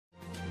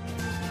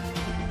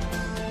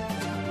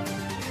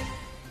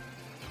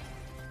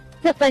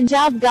The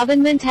Punjab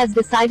government has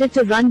decided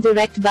to run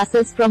direct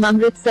buses from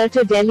Amritsar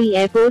to Delhi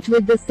airport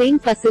with the same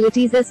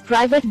facilities as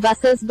private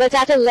buses but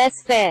at a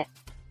less fare.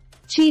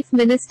 Chief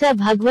Minister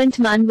Bhagwant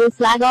Mann will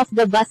flag off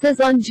the buses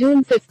on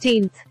June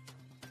 15.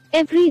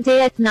 Every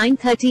day at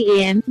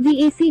 9:30 am,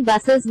 the AC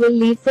buses will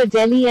leave for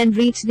Delhi and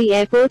reach the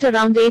airport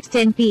around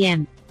 8:10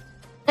 pm.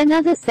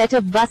 Another set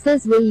of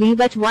buses will leave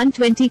at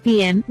 1:20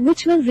 pm,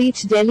 which will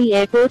reach Delhi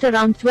airport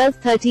around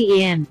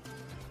 12:30 am.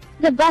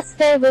 The bus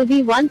fare will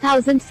be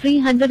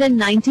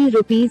 1,390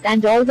 rupees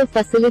and all the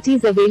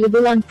facilities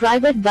available on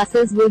private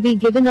buses will be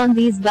given on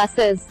these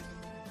buses.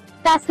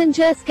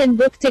 Passengers can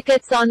book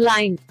tickets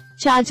online.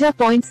 Charger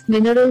points,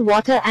 mineral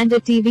water and a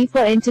TV for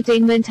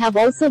entertainment have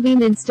also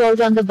been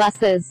installed on the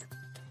buses.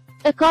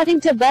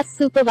 According to bus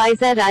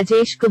supervisor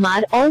Rajesh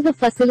Kumar, all the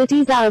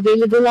facilities are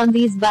available on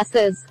these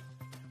buses.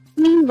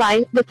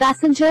 Meanwhile, the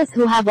passengers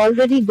who have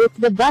already booked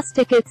the bus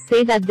tickets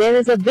say that there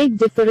is a big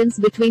difference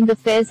between the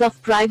fares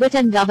of private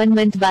and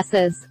government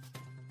buses.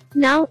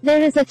 Now,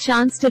 there is a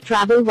chance to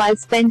travel while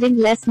spending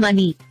less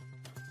money.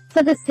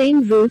 For the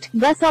same route,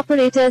 bus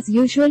operators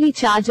usually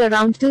charge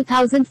around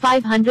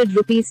 2,500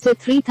 rupees to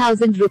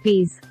 3,000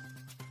 rupees.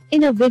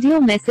 In a video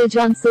message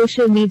on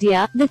social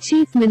media, the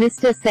Chief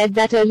Minister said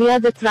that earlier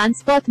the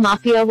transport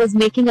mafia was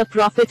making a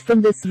profit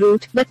from this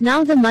route, but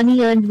now the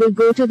money earned will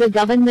go to the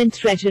government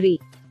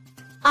treasury.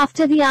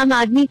 After the Aam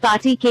Aadmi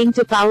Party came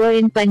to power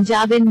in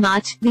Punjab in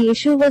March, the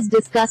issue was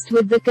discussed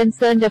with the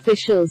concerned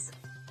officials.